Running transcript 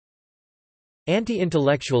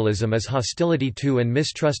Anti-intellectualism is hostility to and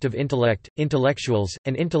mistrust of intellect, intellectuals,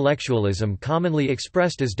 and intellectualism commonly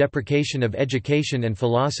expressed as deprecation of education and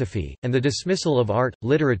philosophy, and the dismissal of art,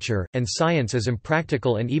 literature, and science as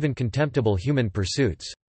impractical and even contemptible human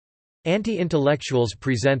pursuits. Anti-intellectuals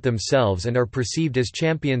present themselves and are perceived as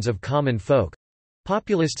champions of common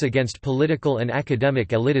folk—populists against political and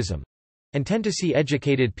academic elitism, and tend to see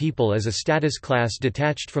educated people as a status class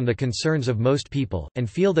detached from the concerns of most people, and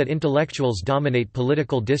feel that intellectuals dominate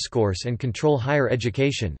political discourse and control higher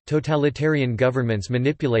education. Totalitarian governments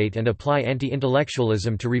manipulate and apply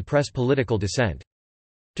anti-intellectualism to repress political dissent.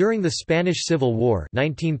 During the Spanish Civil War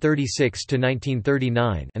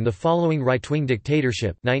 (1936–1939) and the following right-wing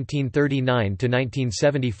dictatorship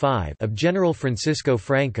 (1939–1975) of General Francisco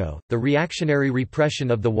Franco, the reactionary repression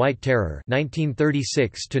of the White Terror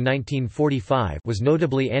 (1936–1945) was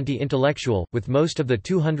notably anti-intellectual, with most of the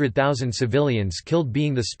 200,000 civilians killed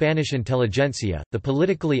being the Spanish intelligentsia, the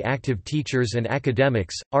politically active teachers and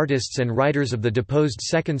academics, artists and writers of the deposed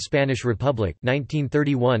Second Spanish Republic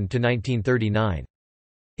 (1931–1939).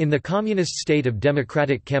 In the communist state of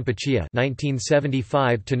Democratic Kampuchea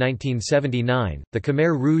 (1975–1979), the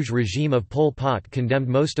Khmer Rouge regime of Pol Pot condemned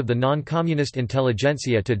most of the non-communist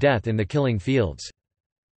intelligentsia to death in the killing fields.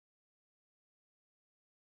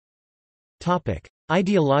 Topic: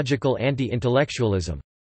 Ideological anti-intellectualism.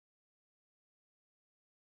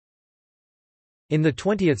 In the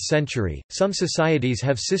 20th century, some societies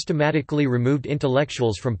have systematically removed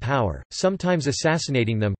intellectuals from power, sometimes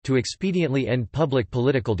assassinating them, to expediently end public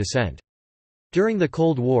political dissent. During the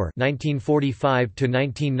Cold War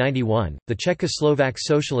 (1945–1991), the Czechoslovak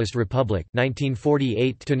Socialist Republic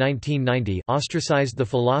 (1948–1990) ostracized the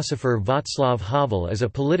philosopher Václav Havel as a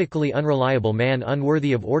politically unreliable man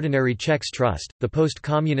unworthy of ordinary Czechs' trust. The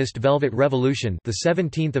post-communist Velvet Revolution, the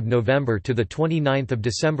 17th of November to the 29th of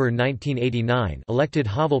December 1989, elected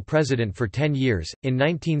Havel president for 10 years. In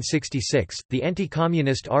 1966, the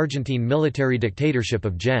anti-communist Argentine military dictatorship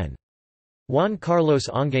of Gen. Juan Carlos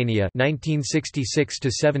Onganía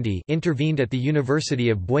 (1966–70) intervened at the University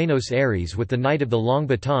of Buenos Aires with the Night of the Long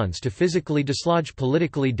Batons to physically dislodge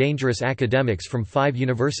politically dangerous academics from 5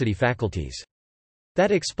 university faculties.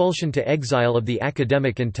 That expulsion to exile of the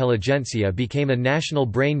academic intelligentsia became a national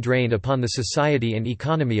brain drain upon the society and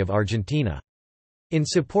economy of Argentina. In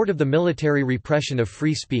support of the military repression of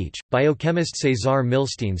free speech, biochemist Cesar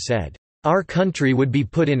Milstein said, "Our country would be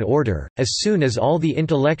put in order, as soon as all the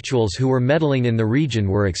intellectuals who were meddling in the region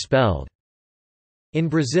were expelled." In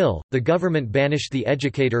Brazil, the government banished the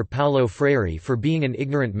educator Paulo Freire for being an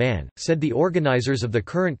ignorant man, said the organizers of the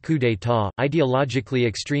current coup d'état, ideologically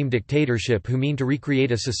extreme dictatorship who mean to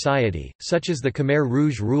recreate a society, such as the Khmer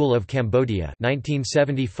Rouge rule of Cambodia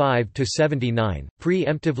 1975–79,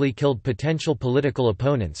 pre-emptively killed potential political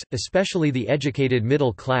opponents, especially the educated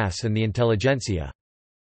middle class and the intelligentsia.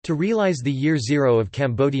 To realize the year zero of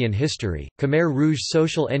Cambodian history, Khmer Rouge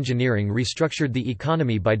social engineering restructured the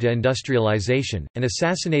economy by deindustrialization, and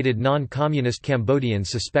assassinated non-communist Cambodians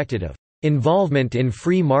suspected of involvement in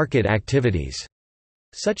free market activities,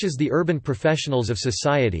 such as the urban professionals of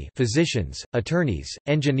society, physicians, attorneys,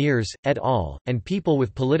 engineers, et al., and people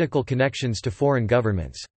with political connections to foreign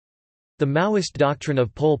governments. The Maoist doctrine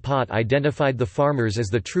of Pol Pot identified the farmers as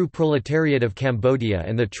the true proletariat of Cambodia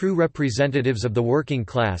and the true representatives of the working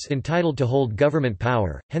class entitled to hold government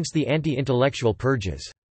power, hence the anti-intellectual purges.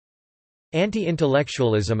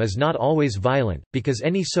 Anti-intellectualism is not always violent, because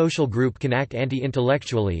any social group can act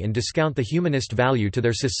anti-intellectually and discount the humanist value to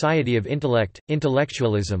their society of intellect,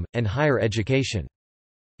 intellectualism, and higher education.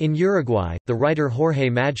 In Uruguay, the writer Jorge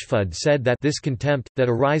Majfud said that this contempt, that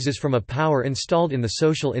arises from a power installed in the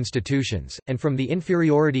social institutions, and from the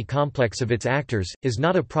inferiority complex of its actors, is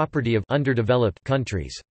not a property of underdeveloped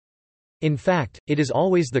countries. In fact, it is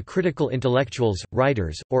always the critical intellectuals,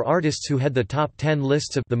 writers, or artists who head the top 10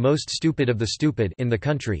 lists of the most stupid of the stupid in the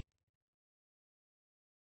country.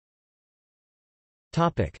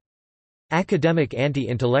 Academic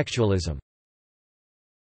anti-intellectualism.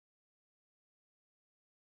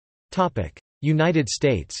 United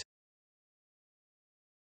States.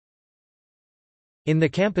 In The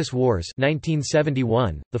Campus Wars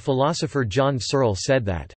 1971, the philosopher John Searle said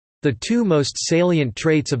that, "The two most salient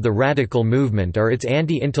traits of the radical movement are its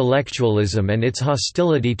anti-intellectualism and its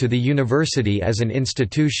hostility to the university as an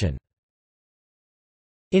institution.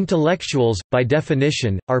 Intellectuals, by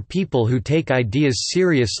definition, are people who take ideas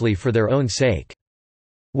seriously for their own sake.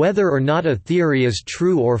 Whether or not a theory is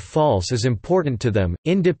true or false is important to them,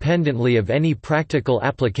 independently of any practical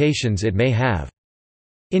applications it may have.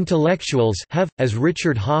 Intellectuals have, as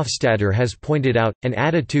Richard Hofstadter has pointed out, an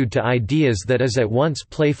attitude to ideas that is at once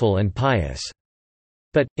playful and pious.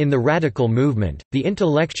 But, in the radical movement, the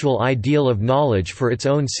intellectual ideal of knowledge for its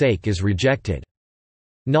own sake is rejected.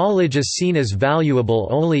 Knowledge is seen as valuable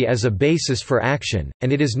only as a basis for action,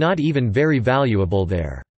 and it is not even very valuable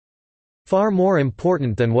there. Far more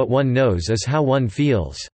important than what one knows is how one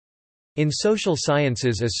feels. In Social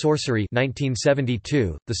Sciences as Sorcery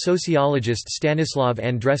 1972, the sociologist Stanislav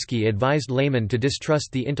Andreski advised laymen to distrust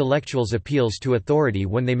the intellectuals' appeals to authority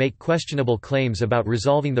when they make questionable claims about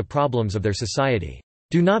resolving the problems of their society.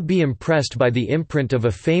 Do not be impressed by the imprint of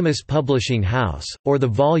a famous publishing house, or the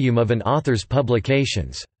volume of an author's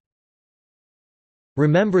publications.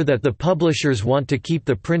 Remember that the publishers want to keep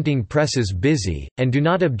the printing presses busy, and do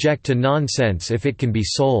not object to nonsense if it can be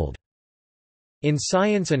sold. In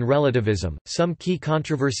Science and Relativism, Some Key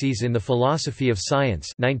Controversies in the Philosophy of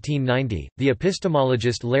Science 1990, the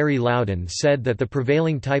epistemologist Larry Loudon said that the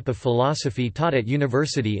prevailing type of philosophy taught at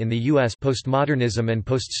university in the U.S. postmodernism and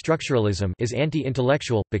poststructuralism is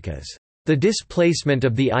anti-intellectual, because the displacement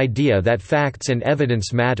of the idea that facts and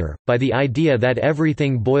evidence matter, by the idea that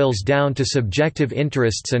everything boils down to subjective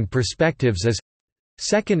interests and perspectives is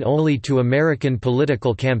second only to American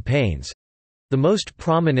political campaigns, the most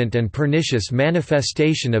prominent and pernicious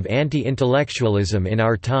manifestation of anti-intellectualism in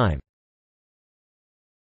our time.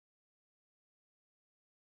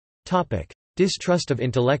 Distrust of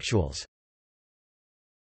intellectuals.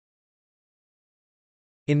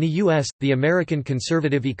 In the U.S., the American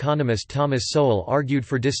conservative economist Thomas Sowell argued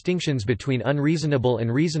for distinctions between unreasonable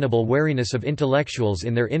and reasonable wariness of intellectuals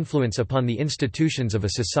in their influence upon the institutions of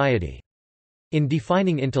a society. In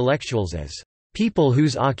defining intellectuals as people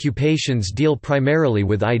whose occupations deal primarily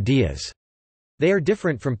with ideas, they are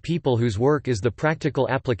different from people whose work is the practical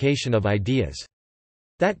application of ideas.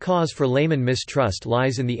 That cause for layman mistrust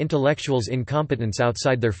lies in the intellectuals' incompetence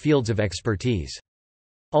outside their fields of expertise.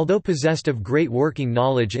 Although possessed of great working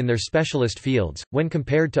knowledge in their specialist fields, when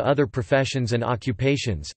compared to other professions and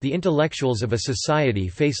occupations, the intellectuals of a society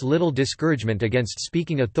face little discouragement against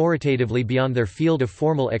speaking authoritatively beyond their field of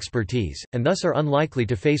formal expertise, and thus are unlikely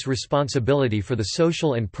to face responsibility for the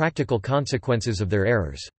social and practical consequences of their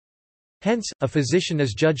errors. Hence, a physician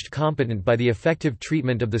is judged competent by the effective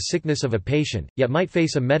treatment of the sickness of a patient, yet might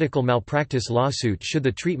face a medical malpractice lawsuit should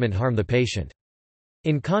the treatment harm the patient.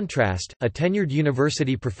 In contrast, a tenured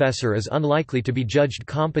university professor is unlikely to be judged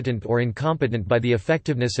competent or incompetent by the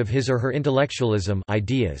effectiveness of his or her intellectualism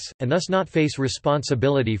ideas, and thus not face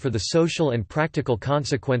responsibility for the social and practical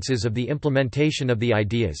consequences of the implementation of the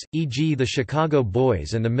ideas, e.g. the Chicago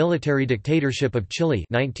Boys and the military dictatorship of Chile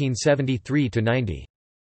 1973–90.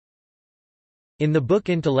 In the book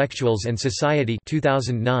Intellectuals and Society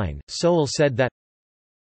 2009, Sowell said that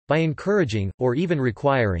by encouraging, or even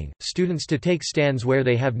requiring, students to take stands where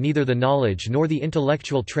they have neither the knowledge nor the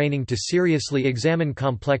intellectual training to seriously examine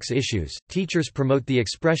complex issues, teachers promote the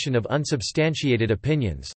expression of unsubstantiated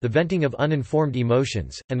opinions, the venting of uninformed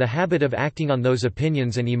emotions, and the habit of acting on those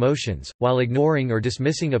opinions and emotions, while ignoring or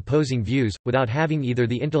dismissing opposing views, without having either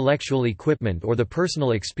the intellectual equipment or the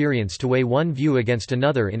personal experience to weigh one view against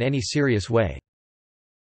another in any serious way.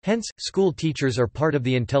 Hence, school teachers are part of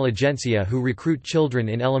the intelligentsia who recruit children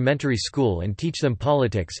in elementary school and teach them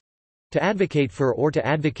politics—to advocate for or to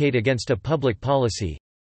advocate against a public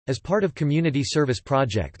policy—as part of community service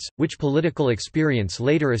projects, which political experience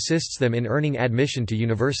later assists them in earning admission to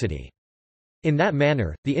university. In that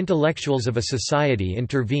manner, the intellectuals of a society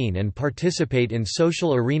intervene and participate in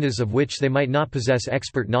social arenas of which they might not possess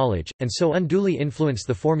expert knowledge, and so unduly influence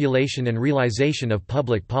the formulation and realization of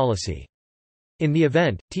public policy. In the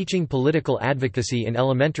event, teaching political advocacy in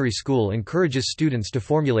elementary school encourages students to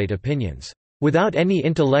formulate opinions without any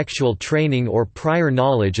intellectual training or prior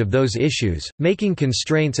knowledge of those issues, making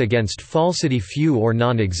constraints against falsity few or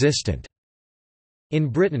non-existent. In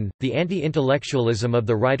Britain, the anti-intellectualism of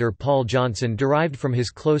the writer Paul Johnson derived from his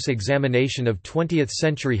close examination of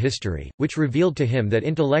 20th-century history, which revealed to him that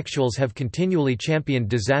intellectuals have continually championed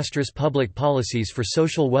disastrous public policies for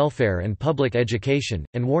social welfare and public education,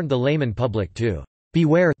 and warned the layman public to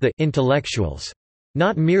beware the intellectuals.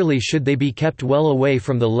 Not merely should they be kept well away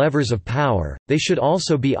from the levers of power, they should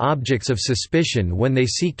also be objects of suspicion when they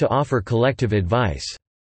seek to offer collective advice.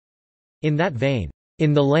 In that vein,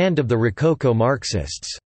 in the Land of the Rococo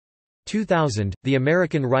Marxists 2000, the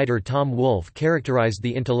American writer Tom Wolfe characterized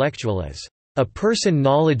the intellectual as a person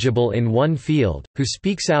knowledgeable in one field, who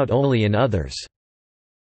speaks out only in others.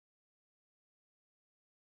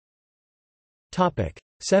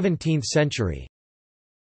 17th century.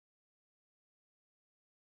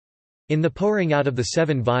 In The Pouring Out of the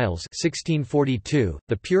Seven Vials 1642,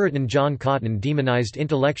 the Puritan John Cotton demonized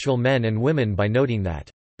intellectual men and women by noting that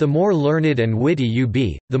The more learned and witty you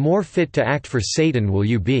be, the more fit to act for Satan will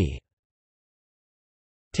you be.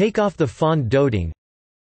 Take off the fond doting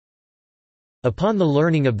upon the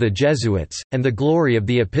learning of the Jesuits, and the glory of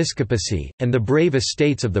the episcopacy, and the brave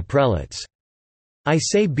estates of the prelates. I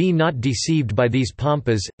say be not deceived by these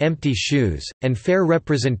pompas, empty shoes, and fair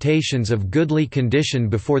representations of goodly condition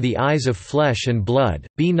before the eyes of flesh and blood,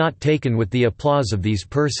 be not taken with the applause of these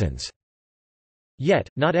persons." Yet,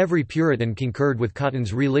 not every Puritan concurred with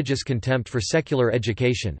Cotton's religious contempt for secular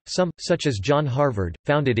education. Some, such as John Harvard,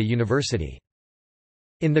 founded a university.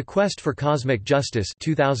 In The Quest for Cosmic Justice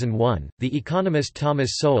 2001, the economist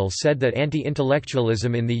Thomas Sowell said that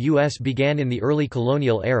anti-intellectualism in the U.S. began in the early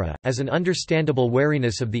colonial era, as an understandable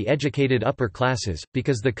wariness of the educated upper classes,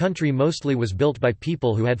 because the country mostly was built by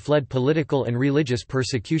people who had fled political and religious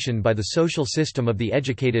persecution by the social system of the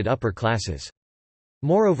educated upper classes.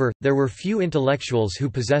 Moreover, there were few intellectuals who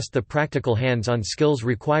possessed the practical hands-on skills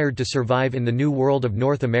required to survive in the New World of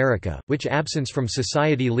North America, which absence from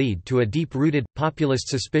society lead to a deep-rooted, populist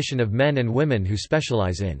suspicion of men and women who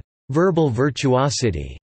specialize in verbal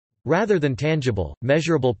virtuosity, rather than tangible,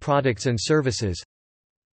 measurable products and services.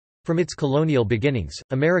 From its colonial beginnings,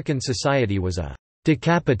 American society was a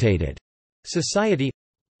decapitated society,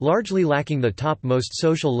 largely lacking the topmost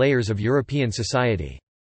social layers of European society.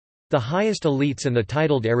 The highest elites and the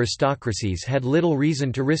titled aristocracies had little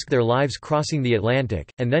reason to risk their lives crossing the Atlantic,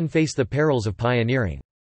 and then face the perils of pioneering.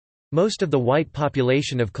 Most of the white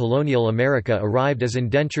population of colonial America arrived as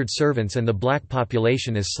indentured servants and the black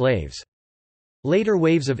population as slaves. Later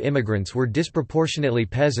waves of immigrants were disproportionately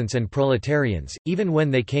peasants and proletarians, even when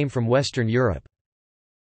they came from Western Europe.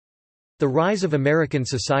 The rise of American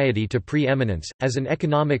society to preeminence, as an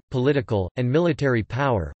economic, political, and military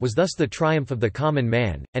power, was thus the triumph of the common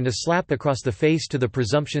man, and a slap across the face to the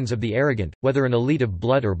presumptions of the arrogant, whether an elite of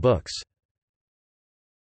blood or books.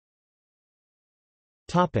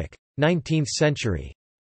 19th century.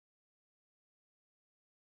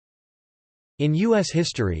 In U.S.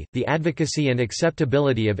 history, the advocacy and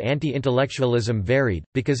acceptability of anti-intellectualism varied,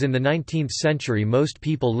 because in the 19th century most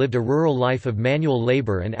people lived a rural life of manual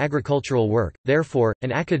labor and agricultural work, therefore,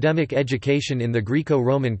 an academic education in the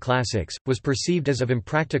Greco-Roman classics, was perceived as of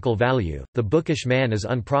impractical value. The bookish man is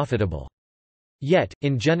unprofitable. Yet,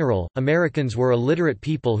 in general, Americans were a literate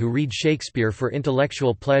people who read Shakespeare for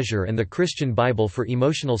intellectual pleasure and the Christian Bible for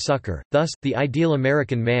emotional succor. Thus, the ideal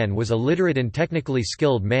American man was a literate and technically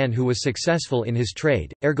skilled man who was successful in his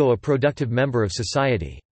trade, ergo a productive member of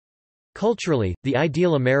society. Culturally, the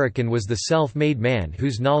ideal American was the self-made man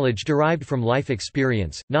whose knowledge derived from life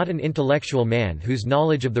experience, not an intellectual man whose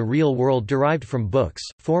knowledge of the real world derived from books,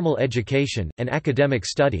 formal education, and academic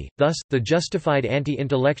study. Thus, the justified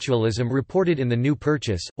anti-intellectualism reported in The New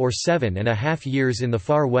Purchase, or 7.5 Years in the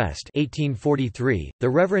Far West 1843, the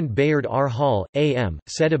Reverend Bayard R. Hall, A.M.,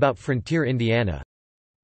 said about Frontier Indiana,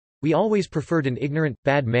 "We always preferred an ignorant,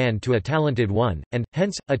 bad man to a talented one, and,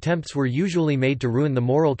 hence, attempts were usually made to ruin the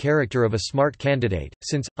moral character of a smart candidate,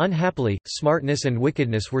 since, unhappily, smartness and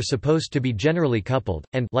wickedness were supposed to be generally coupled,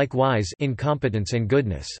 and likewise incompetence and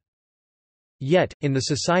goodness." Yet, in the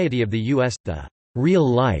society of the U.S., the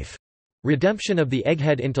real-life redemption of the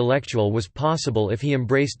egghead intellectual was possible if he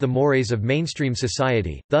embraced the mores of mainstream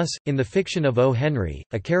society. Thus, in the fiction of O. Henry,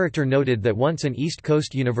 a character noted that once an East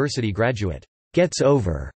Coast University graduate gets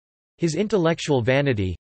over his intellectual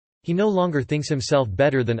vanity. He no longer thinks himself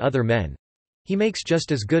better than other men. He makes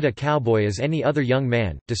just as good a cowboy as any other young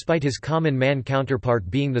man, despite his common man counterpart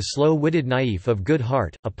being the slow-witted naïf of good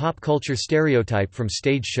heart, a pop culture stereotype from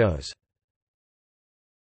stage shows.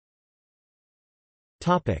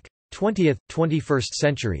 20th, 21st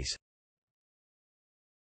centuries.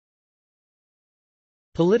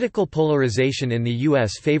 Political polarization in the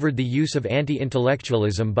U.S. favored the use of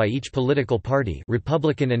anti-intellectualism by each political party,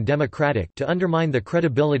 Republican and Democratic, to undermine the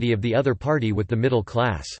credibility of the other party with the middle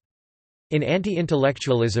class. In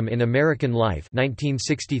Anti-Intellectualism in American Life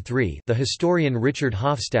 1963, the historian Richard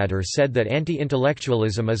Hofstadter said that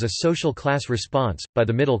anti-intellectualism is a social class response, by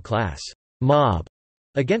the middle class mob,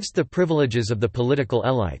 against the privileges of the political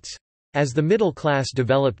elites. As the middle class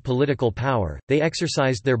developed political power, they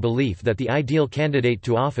exercised their belief that the ideal candidate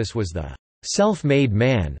to office was the self-made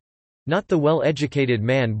man, not the well-educated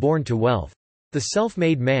man born to wealth. The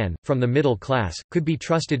self-made man, from the middle class, could be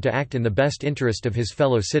trusted to act in the best interest of his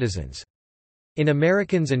fellow citizens. In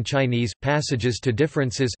Americans and Chinese, Passages to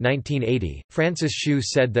Differences 1980, Francis Hsu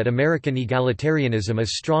said that American egalitarianism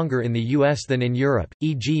is stronger in the U.S. than in Europe,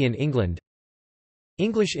 e.g. in England.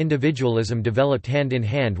 English individualism developed hand in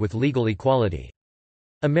hand with legal equality.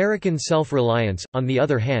 American self-reliance, on the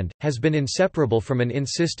other hand, has been inseparable from an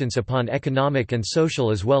insistence upon economic and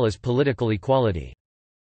social as well as political equality.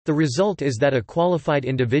 The result is that a qualified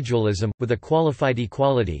individualism, with a qualified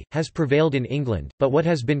equality, has prevailed in England, but what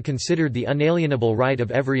has been considered the unalienable right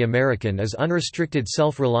of every American is unrestricted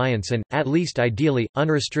self-reliance and, at least ideally,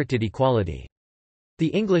 unrestricted equality. The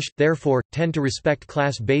English, therefore, tend to respect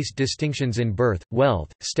class-based distinctions in birth,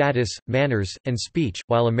 wealth, status, manners, and speech,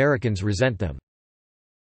 while Americans resent them.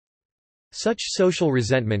 Such social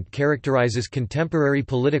resentment characterizes contemporary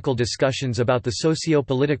political discussions about the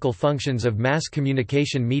socio-political functions of mass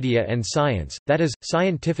communication media and science, that is,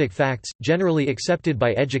 scientific facts, generally accepted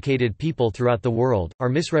by educated people throughout the world, are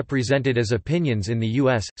misrepresented as opinions in the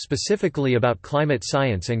U.S., specifically about climate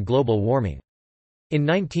science and global warming. In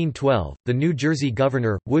 1912, the New Jersey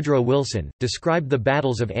governor, Woodrow Wilson, described the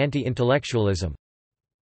battles of anti-intellectualism.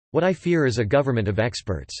 "What I fear is a government of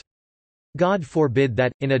experts. God forbid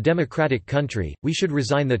that, in a democratic country, we should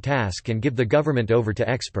resign the task and give the government over to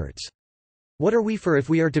experts. What are we for if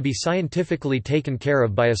we are to be scientifically taken care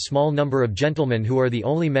of by a small number of gentlemen who are the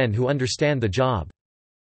only men who understand the job?"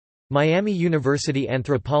 Miami University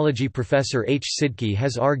anthropology professor H. Sidky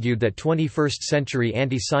has argued that 21st-century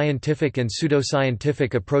anti-scientific and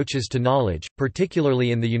pseudoscientific approaches to knowledge,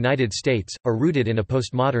 particularly in the United States, are rooted in a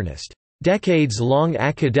postmodernist, decades-long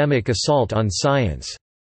academic assault on science.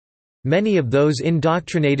 Many of those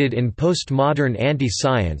indoctrinated in postmodern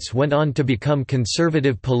anti-science went on to become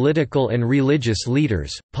conservative political and religious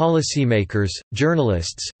leaders, policymakers,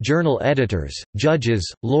 journalists, journal editors,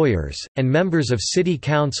 judges, lawyers, and members of city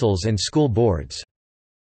councils and school boards.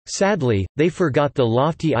 Sadly, they forgot the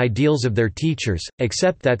lofty ideals of their teachers,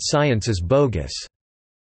 except that science is bogus.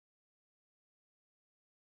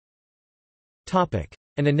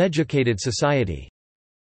 An uneducated society.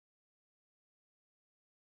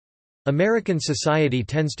 American society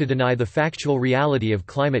tends to deny the factual reality of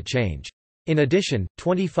climate change. In addition,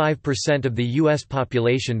 25% of the U.S.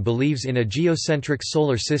 population believes in a geocentric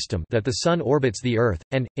solar system, that the Sun orbits the Earth,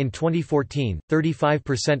 and, in 2014,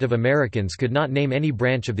 35% of Americans could not name any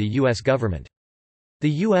branch of the U.S. government. The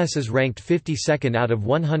U.S. is ranked 52nd out of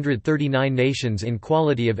 139 nations in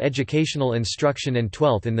quality of educational instruction and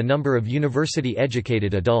 12th in the number of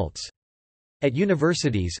university-educated adults. At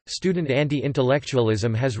universities, student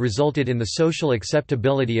anti-intellectualism has resulted in the social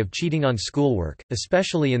acceptability of cheating on schoolwork,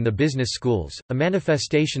 especially in the business schools, a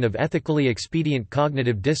manifestation of ethically expedient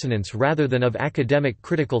cognitive dissonance rather than of academic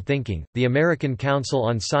critical thinking. The American Council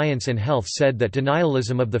on Science and Health said that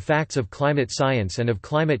denialism of the facts of climate science and of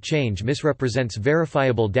climate change misrepresents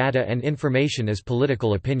verifiable data and information as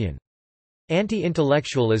political opinion.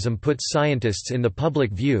 Anti-intellectualism puts scientists in the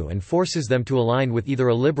public view and forces them to align with either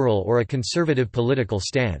a liberal or a conservative political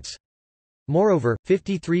stance. Moreover,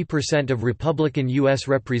 53% of Republican U.S.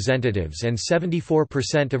 representatives and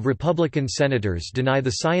 74% of Republican senators deny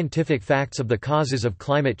the scientific facts of the causes of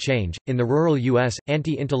climate change. In the rural U.S.,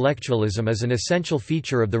 anti-intellectualism is an essential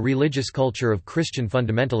feature of the religious culture of Christian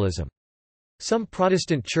fundamentalism. Some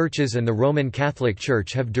Protestant churches and the Roman Catholic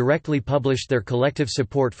Church have directly published their collective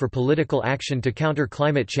support for political action to counter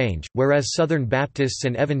climate change, whereas Southern Baptists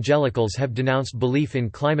and evangelicals have denounced belief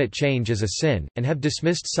in climate change as a sin, and have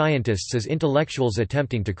dismissed scientists as intellectuals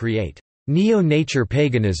attempting to create neo-nature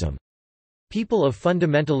paganism. People of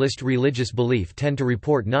fundamentalist religious belief tend to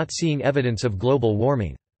report not seeing evidence of global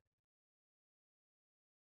warming.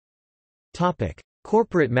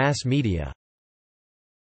 Corporate mass media.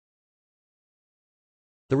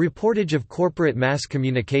 The reportage of corporate mass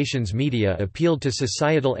communications media appealed to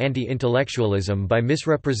societal anti-intellectualism by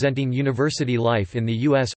misrepresenting university life in the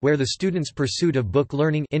U.S., where the students' pursuit of book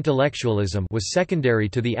learning intellectualism was secondary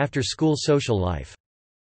to the after-school social life.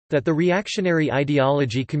 That the reactionary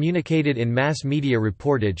ideology communicated in mass media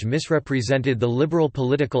reportage misrepresented the liberal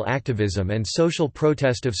political activism and social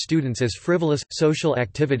protest of students as frivolous, social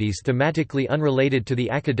activities thematically unrelated to the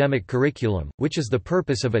academic curriculum, which is the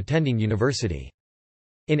purpose of attending university.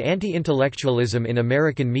 In Anti-Intellectualism in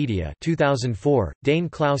American Media 2004, Dane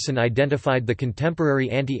Clausen identified the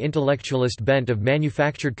contemporary anti-intellectualist bent of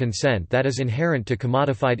manufactured consent that is inherent to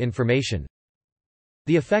commodified information.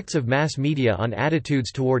 The effects of mass media on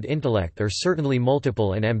attitudes toward intellect are certainly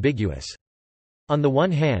multiple and ambiguous. On the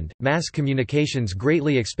one hand, mass communications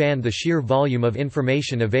greatly expand the sheer volume of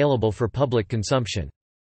information available for public consumption.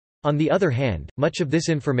 On the other hand, much of this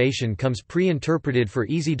information comes pre-interpreted for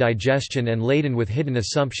easy digestion and laden with hidden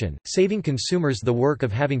assumption, saving consumers the work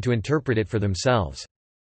of having to interpret it for themselves.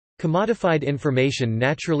 Commodified information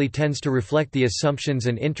naturally tends to reflect the assumptions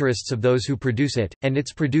and interests of those who produce it, and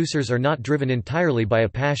its producers are not driven entirely by a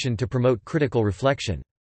passion to promote critical reflection.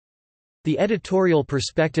 The editorial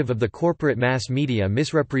perspective of the corporate mass media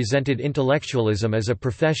misrepresented intellectualism as a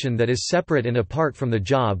profession that is separate and apart from the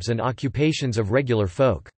jobs and occupations of regular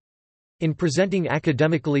folk. In presenting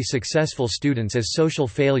academically successful students as social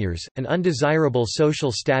failures, an undesirable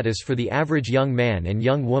social status for the average young man and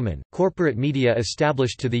young woman, corporate media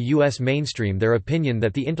established to the U.S. mainstream their opinion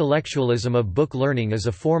that the intellectualism of book learning is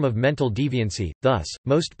a form of mental deviancy. Thus,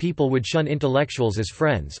 most people would shun intellectuals as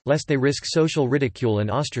friends, lest they risk social ridicule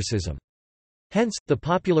and ostracism. Hence, the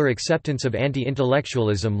popular acceptance of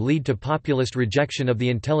anti-intellectualism led to populist rejection of the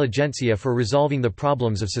intelligentsia for resolving the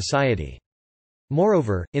problems of society.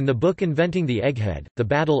 Moreover, in the book Inventing the Egghead, The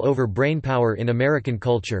Battle Over Brainpower in American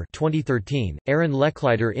Culture 2013, Aaron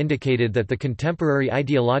Lechleiter indicated that the contemporary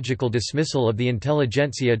ideological dismissal of the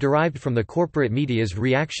intelligentsia derived from the corporate media's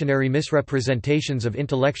reactionary misrepresentations of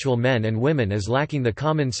intellectual men and women as lacking the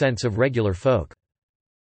common sense of regular folk.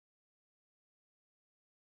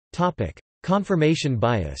 Confirmation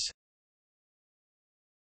bias.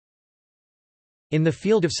 In the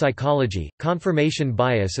field of psychology, confirmation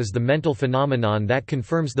bias is the mental phenomenon that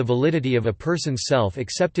confirms the validity of a person's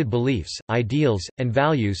self-accepted beliefs, ideals, and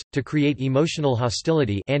values, to create emotional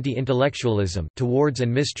hostility anti-intellectualism towards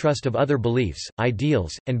and mistrust of other beliefs,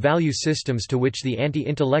 ideals, and value systems to which the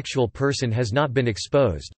anti-intellectual person has not been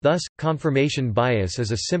exposed. Thus, confirmation bias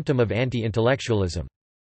is a symptom of anti-intellectualism.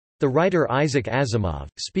 The writer Isaac Asimov,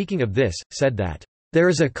 speaking of this, said that there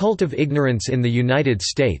is a cult of ignorance in the United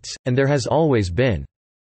States, and there has always been.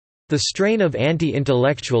 The strain of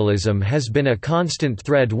anti-intellectualism has been a constant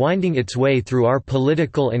thread winding its way through our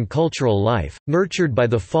political and cultural life, nurtured by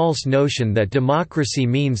the false notion that democracy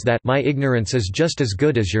means that my ignorance is just as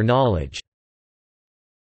good as your knowledge.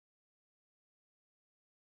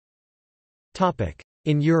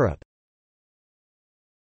 In Europe.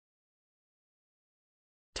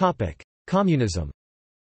 Communism.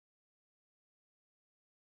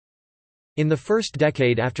 In the first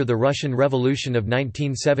decade after the Russian Revolution of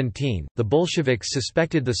 1917, the Bolsheviks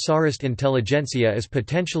suspected the Tsarist intelligentsia as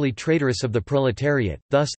potentially traitorous of the proletariat,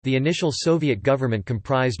 thus, the initial Soviet government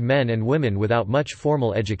comprised men and women without much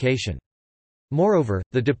formal education. Moreover,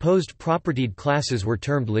 the deposed propertied classes were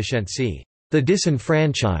termed lishentsi, the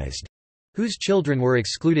disenfranchised, whose children were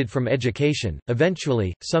excluded from education.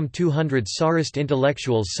 Eventually, some 200 Tsarist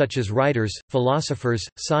intellectuals such as writers, philosophers,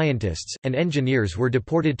 scientists, and engineers were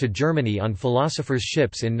deported to Germany on philosophers'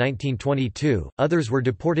 ships in 1922, others were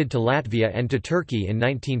deported to Latvia and to Turkey in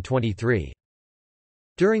 1923.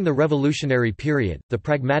 During the revolutionary period, the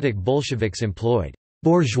pragmatic Bolsheviks employed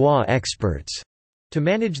bourgeois experts to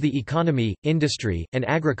manage the economy, industry, and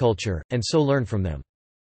agriculture, and so learn from them.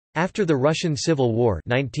 After the Russian Civil War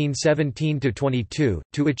 1917–22,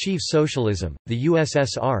 to achieve socialism, the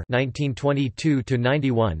USSR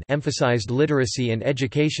 1922–91 emphasized literacy and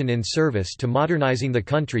education in service to modernizing the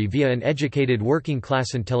country via an educated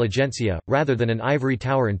working-class intelligentsia, rather than an ivory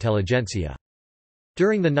tower intelligentsia.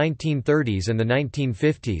 During the 1930s and the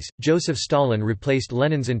 1950s, Joseph Stalin replaced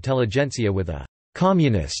Lenin's intelligentsia with a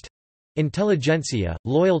 «communist» intelligentsia,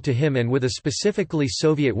 loyal to him and with a specifically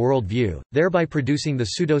Soviet worldview, thereby producing the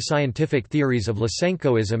pseudoscientific theories of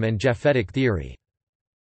Lysenkoism and Japhetic theory.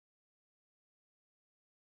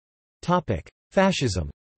 Fascism.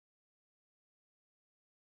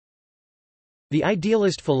 The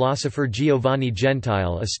idealist philosopher Giovanni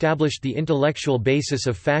Gentile established the intellectual basis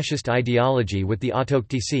of fascist ideology with the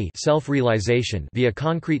autoctacy self-realization via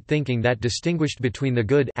concrete thinking that distinguished between the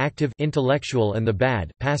good active intellectual and the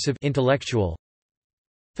bad passive intellectual.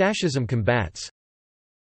 Fascism combats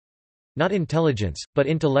not intelligence, but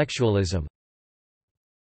intellectualism,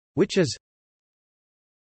 which is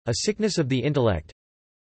a sickness of the intellect,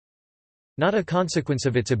 not a consequence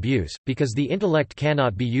of its abuse, because the intellect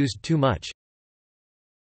cannot be used too much.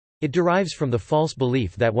 It derives from the false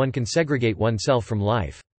belief that one can segregate oneself from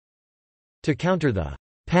life. To counter the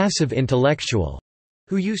passive intellectual,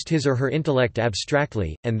 who used his or her intellect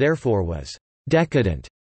abstractly, and therefore was decadent,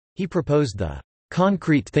 he proposed the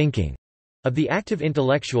concrete thinking of the active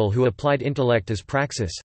intellectual who applied intellect as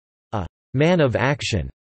praxis, a man of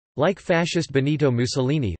action, like fascist Benito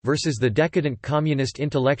Mussolini, versus the decadent communist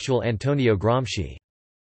intellectual Antonio Gramsci.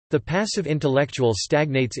 The passive intellectual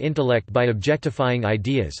stagnates intellect by objectifying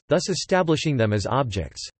ideas, thus establishing them as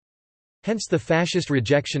objects. Hence the fascist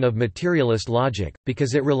rejection of materialist logic,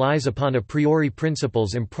 because it relies upon a priori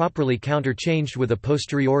principles improperly counterchanged with a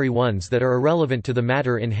posteriori ones that are irrelevant to the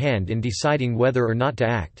matter in hand in deciding whether or not to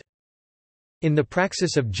act. In the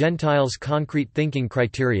praxis of Gentile's concrete thinking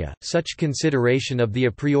criteria, such consideration of the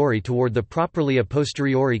a priori toward the properly a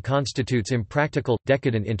posteriori constitutes impractical,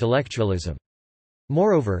 decadent intellectualism.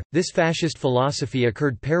 Moreover, this fascist philosophy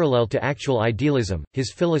occurred parallel to actual idealism,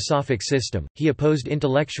 his philosophic system. He opposed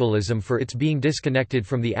intellectualism for its being disconnected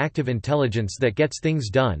from the active intelligence that gets things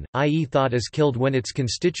done, i.e., thought is killed when its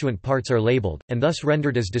constituent parts are labeled, and thus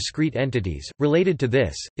rendered as discrete entities. Related to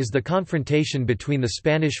this, is the confrontation between the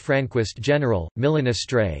Spanish Franquist general, Millán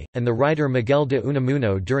Astray, and the writer Miguel de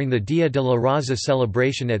Unamuno during the Dia de la Raza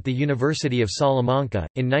celebration at the University of Salamanca,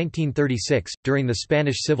 in 1936, during the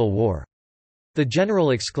Spanish Civil War. The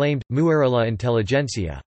general exclaimed, Muera la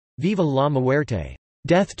inteligencia! Viva la muerte!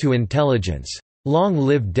 Death to intelligence! Long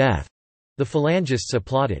live death! The Phalangists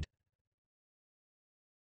applauded.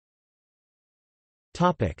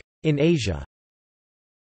 In Asia.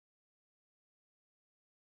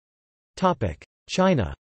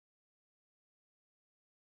 China.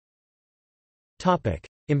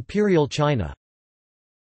 Imperial China.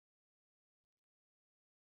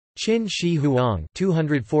 Qin Shi Huang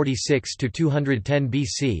 (246–210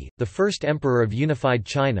 BC), the first emperor of unified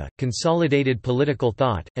China, consolidated political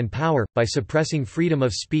thought and power by suppressing freedom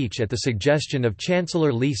of speech at the suggestion of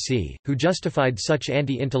Chancellor Li Si, who justified such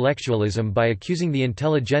anti-intellectualism by accusing the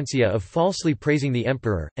intelligentsia of falsely praising the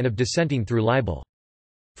emperor and of dissenting through libel.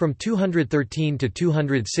 From 213 to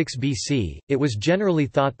 206 BC, it was generally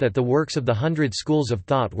thought that the works of the 100 schools of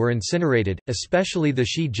thought were incinerated, especially the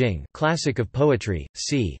Shi Jing, classic of poetry,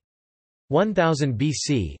 c. 1000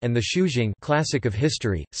 BC, and the Shujing, classic of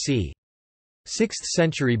history, c. 6th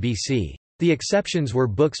century BC. The exceptions were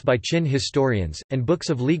books by Qin historians, and books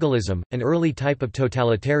of legalism, an early type of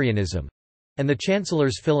totalitarianism, and the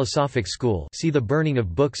Chancellor's philosophic school, see the burning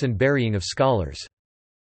of books and burying of scholars.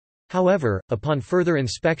 However, upon further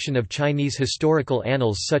inspection of Chinese historical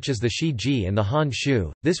annals such as the Shi Ji and the Han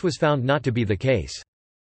Shu, this was found not to be the case.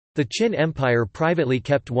 The Qin Empire privately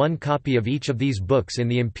kept one copy of each of these books in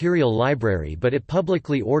the imperial library, but it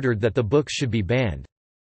publicly ordered that the books should be banned.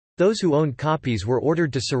 Those who owned copies were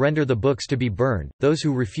ordered to surrender the books to be burned, those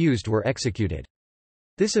who refused were executed.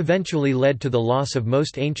 This eventually led to the loss of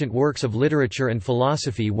most ancient works of literature and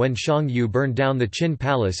philosophy when Shang Yu burned down the Qin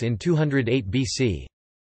palace in 208 BC.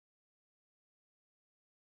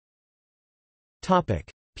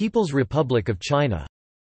 People's Republic of China.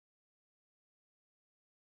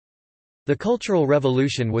 The Cultural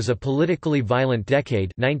Revolution was a politically violent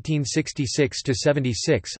decade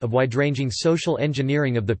 1966–76 of wide-ranging social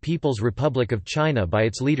engineering of the People's Republic of China by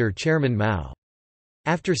its leader Chairman Mao.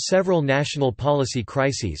 After several national policy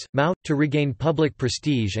crises, Mao, to regain public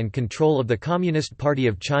prestige and control of the Communist Party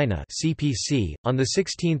of China (CPC), on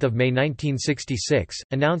 16 May 1966,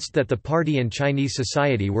 announced that the party and Chinese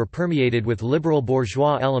society were permeated with liberal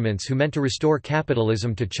bourgeois elements who meant to restore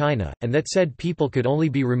capitalism to China, and that said people could only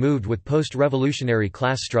be removed with post-revolutionary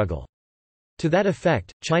class struggle. To that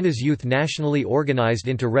effect, China's youth nationally organized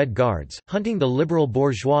into Red Guards, hunting the liberal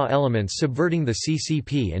bourgeois elements subverting the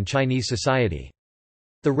CCP and Chinese society.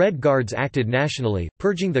 The Red Guards acted nationally,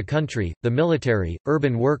 purging the country, the military,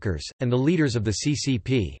 urban workers, and the leaders of the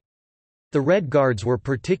CCP. The Red Guards were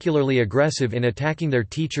particularly aggressive in attacking their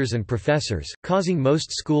teachers and professors, causing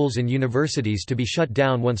most schools and universities to be shut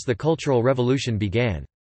down once the Cultural Revolution began.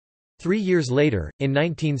 3 years later, in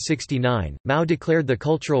 1969, Mao declared the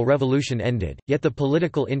Cultural Revolution ended, yet the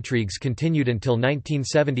political intrigues continued until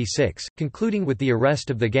 1976, concluding with the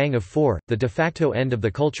arrest of the Gang of Four, the de facto end of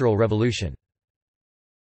the Cultural Revolution.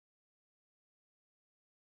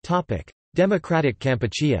 Democratic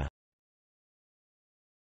Kampuchea.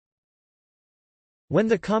 When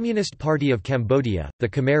the Communist Party of Cambodia, the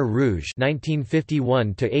Khmer Rouge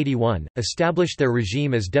 (1951–81), established their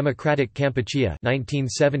regime as Democratic Kampuchea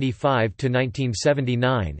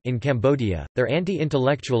 (1975–1979) in Cambodia, their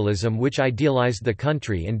anti-intellectualism, which idealized the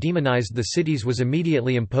country and demonized the cities, was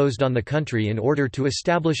immediately imposed on the country in order to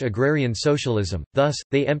establish agrarian socialism. Thus,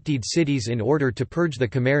 they emptied cities in order to purge the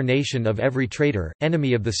Khmer nation of every traitor,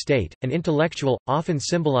 enemy of the state, and intellectual, often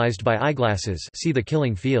symbolized by eyeglasses. See the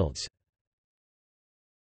Killing Fields.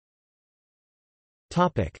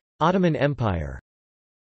 Ottoman Empire.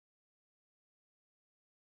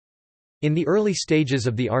 In the early stages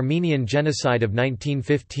of the Armenian Genocide of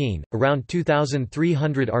 1915, around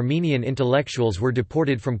 2,300 Armenian intellectuals were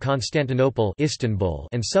deported from Constantinople, Istanbul,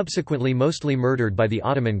 and subsequently mostly murdered by the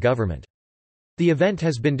Ottoman government. The event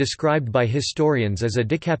has been described by historians as a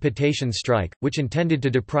decapitation strike, which intended to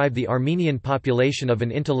deprive the Armenian population of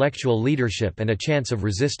an intellectual leadership and a chance of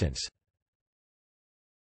resistance.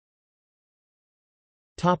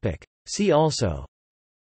 See also.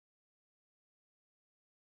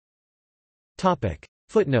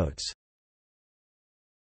 Footnotes.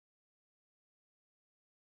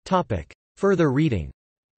 Further reading.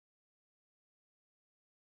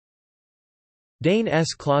 Dane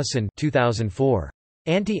S. Clausen 2004.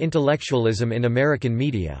 Anti-intellectualism in American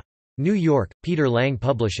Media. New York, Peter Lang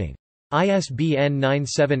Publishing. ISBN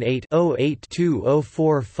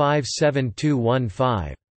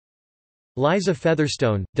 978-0820457215. Liza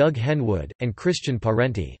Featherstone, Doug Henwood, and Christian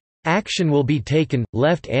Parenti. Action Will Be Taken,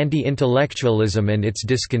 Left Anti-Intellectualism and Its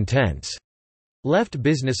Discontents. Left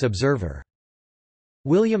Business Observer.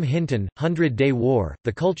 William Hinton, 100-Day War,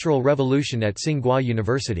 The Cultural Revolution at Tsinghua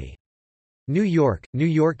University. New York, New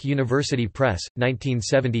York University Press,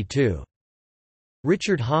 1972.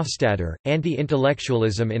 Richard Hofstadter,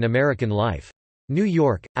 Anti-Intellectualism in American Life. New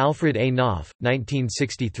York, Alfred A. Knopf,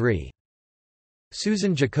 1963.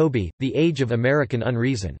 Susan Jacoby, The Age of American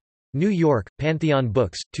Unreason. New York, Pantheon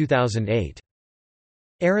Books, 2008.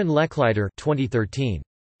 Aaron Lechleiter 2013.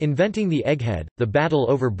 Inventing the Egghead, The Battle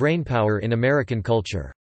Over Brainpower in American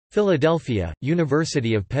Culture. Philadelphia,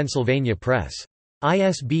 University of Pennsylvania Press.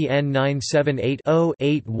 ISBN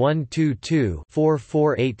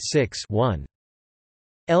 978-0-8122-4486-1.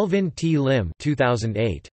 Elvin T. Lim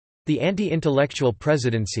 2008. The Anti-Intellectual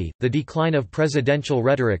Presidency, The Decline of Presidential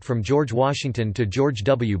Rhetoric from George Washington to George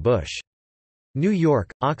W. Bush. New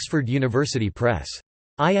York, Oxford University Press.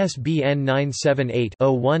 ISBN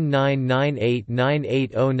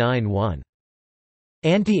 978-0199898091.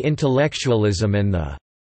 Anti-Intellectualism and the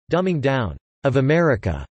Dumbing Down of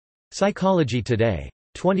America. Psychology Today.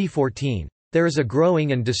 2014. There is a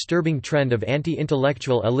growing and disturbing trend of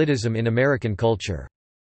anti-intellectual elitism in American culture.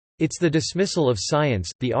 It's the dismissal of science,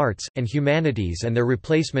 the arts, and humanities and their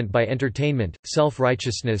replacement by entertainment,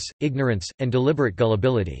 self-righteousness, ignorance, and deliberate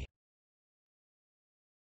gullibility.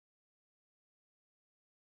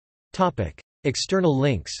 External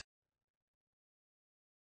links.